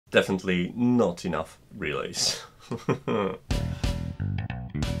Definitely not enough relays.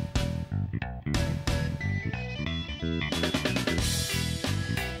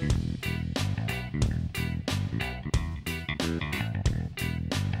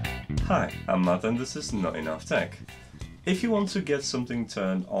 Hi, I'm Marta and this is NotEnoughTECH. If you want to get something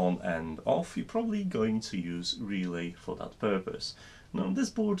turned on and off, you're probably going to use relay for that purpose. Now this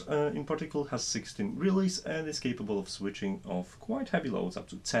board in particular has 16 relays and is capable of switching off quite heavy loads up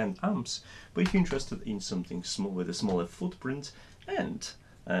to 10 amps, but if you're interested in something small with a smaller footprint and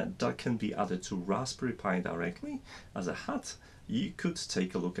that can be added to Raspberry Pi directly as a hat, you could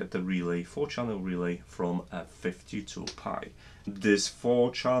take a look at the relay, 4-channel relay from a 52Pi. This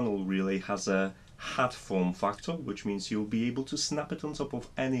 4-channel relay has a hat form factor, which means you'll be able to snap it on top of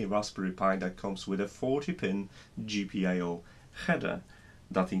any Raspberry Pi that comes with a 40-pin GPIO header.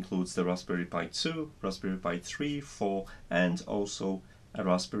 That includes the Raspberry Pi 2, Raspberry Pi 3, 4 and also a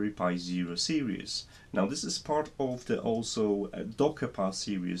Raspberry Pi 0 series. Now this is part of the also DockerPI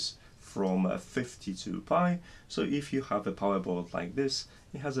series from a 52Pi, so if you have a power board like this,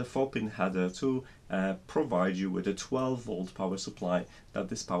 it has a 4-pin header to provide you with a 12-volt power supply that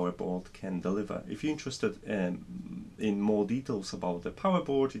this power board can deliver. If you're interested in more details about the power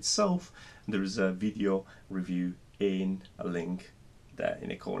board itself, there is a video review in a link there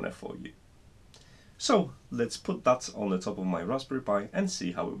in a corner for you. So let's put that on the top of my Raspberry Pi and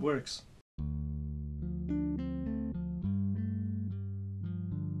see how it works.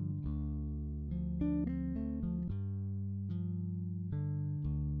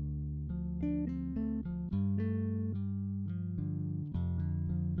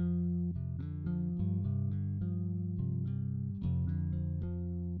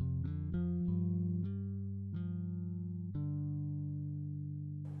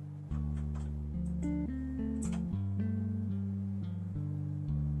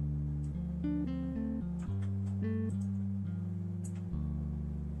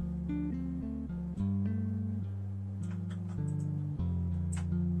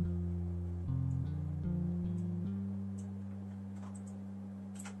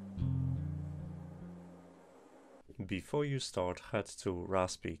 Before you start, head to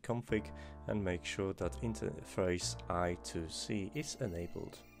Raspberry config and make sure that interface I2C is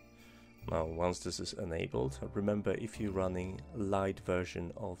enabled. Now once this is enabled, remember if you're running light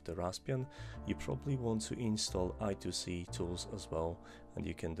version of the Raspbian, you probably want to install I2C tools as well, and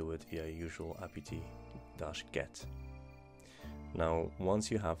you can do it via usual apt-get. Now once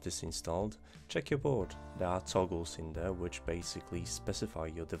you have this installed, check your board. There are toggles in there which basically specify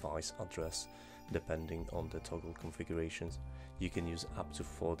your device address. Depending on the toggle configurations, you can use up to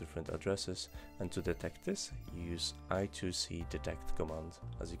 4 different addresses, and to detect this, use I2C detect command.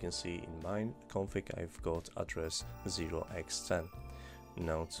 As you can see in my config, I've got address 0x10.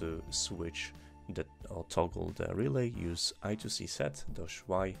 Now to switch or toggle the relay, use I2C set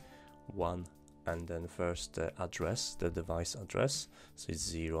 -y1 and then first the address, the device address, so it's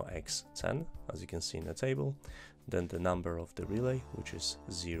 0x10 as you can see in the table. Then the number of the relay, which is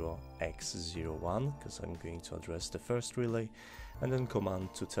 0x01, because I'm going to address the first relay, and then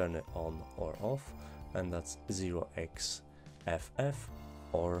command to turn it on or off, and that's 0xFF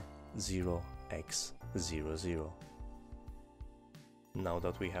or 0x00. Now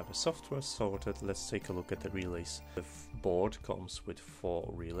that we have a software sorted, let's take a look at the relays. The board comes with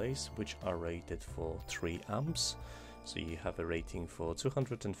 4 relays, which are rated for 3 amps. So you have a rating for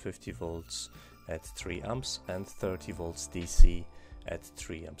 250 volts at 3 amps and 30 volts DC at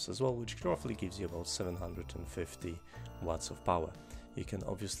 3 amps as well, which roughly gives you about 750 watts of power. You can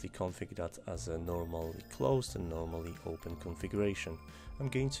obviously configure that as a normally closed and normally open configuration. I'm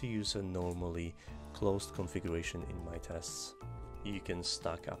going to use a normally closed configuration in my tests. You can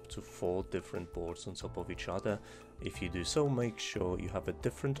stack up to 4 different boards on top of each other. If you do so, make sure you have a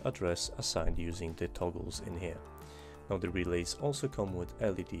different address assigned using the toggles in here. Now the relays also come with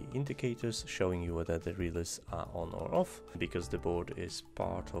LED indicators showing you whether the relays are on or off. Because the board is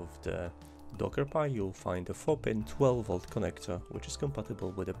part of the DockerPI, you'll find a 4-pin 12-volt connector which is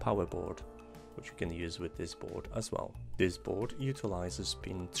compatible with a power board, which you can use with this board as well. This board utilizes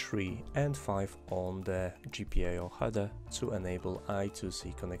pin 3 and 5 on the GPIO header to enable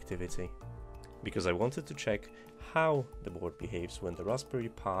I2C connectivity. Because I wanted to check how the board behaves when the Raspberry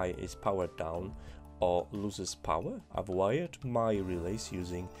Pi is powered down or loses power, I've wired my relays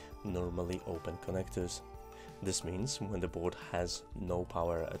using normally open connectors. This means when the board has no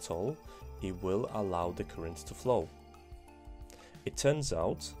power at all, it will allow the current to flow. It turns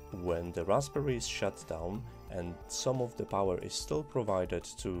out when the Raspberry is shut down and some of the power is still provided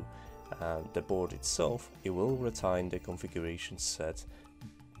to the board itself, it will retain the configuration set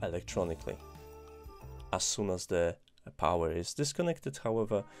electronically. As soon as the power is disconnected,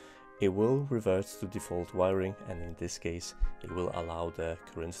 however, it will revert to default wiring, and in this case it will allow the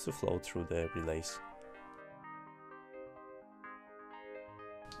current to flow through the relays.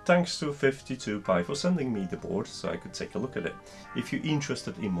 Thanks to 52Pi for sending me the board so I could take a look at it. If you're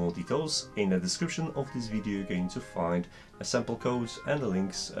interested in more details, in the description of this video you're going to find a sample codes and the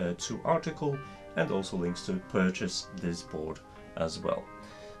links to article, and also links to purchase this board as well.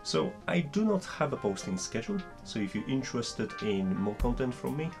 So I do not have a posting schedule, so if you're interested in more content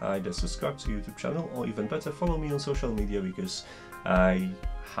from me, either subscribe to YouTube channel or even better follow me on social media, because I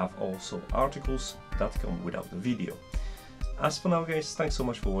have also articles that come without the video. As for now guys, thanks so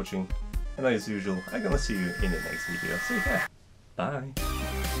much for watching, and as usual I'm gonna see you in the next video, so yeah, bye!